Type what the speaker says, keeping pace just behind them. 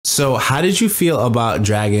So how did you feel about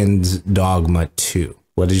Dragon's Dogma 2?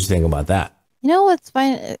 What did you think about that? You know what's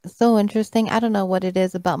so interesting? I don't know what it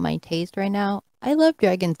is about my taste right now. I love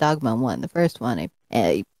Dragon's Dogma 1, the first one.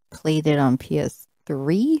 I played it on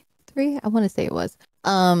PS3, I want to say it was.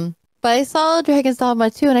 But I saw Dragon's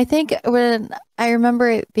Dogma 2, and I think when I remember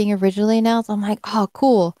it being originally announced, I'm like, oh,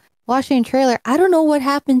 cool. Watching the trailer, I don't know what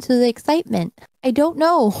happened to the excitement. I don't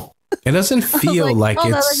know. It doesn't feel like oh,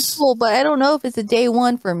 it's... that looks cool, but I don't know if it's a day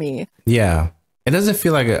one for me. Yeah. It doesn't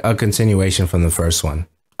feel like a continuation from the first one.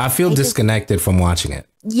 I feel disconnected from watching it.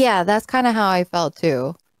 Yeah, that's kind of how I felt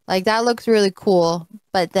too. Like, that looks really cool,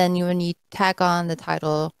 but then when you tack on the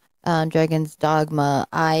title, Dragon's Dogma,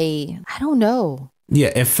 I don't know.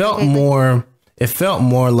 Yeah, it felt more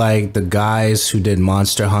like the guys who did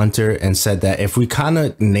Monster Hunter and said that if we kind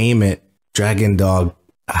of name it Dragon Dog,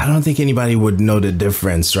 I don't think anybody would know the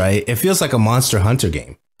difference, right? It feels like a Monster Hunter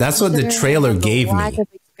game. That's what the trailer gave me. Lack of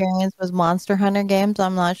experience with Monster Hunter games,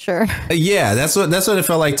 I'm not sure. Yeah, that's what it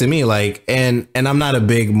felt like to me. Like, and I'm not a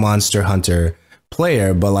big Monster Hunter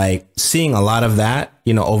player, but like seeing a lot of that,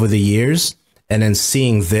 you know, over the years, and then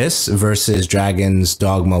seeing this versus Dragon's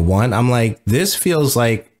Dogma 1, I'm like, this feels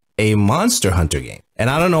like a Monster Hunter game. And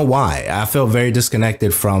I don't know why. I felt very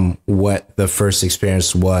disconnected from what the first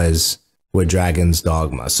experience was with Dragon's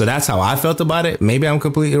Dogma. So that's how I felt about it. Maybe I'm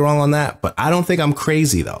completely wrong on that, but I don't think I'm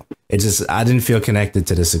crazy though. I didn't feel connected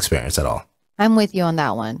to this experience at all. I'm with you on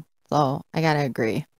that one. So I gotta agree.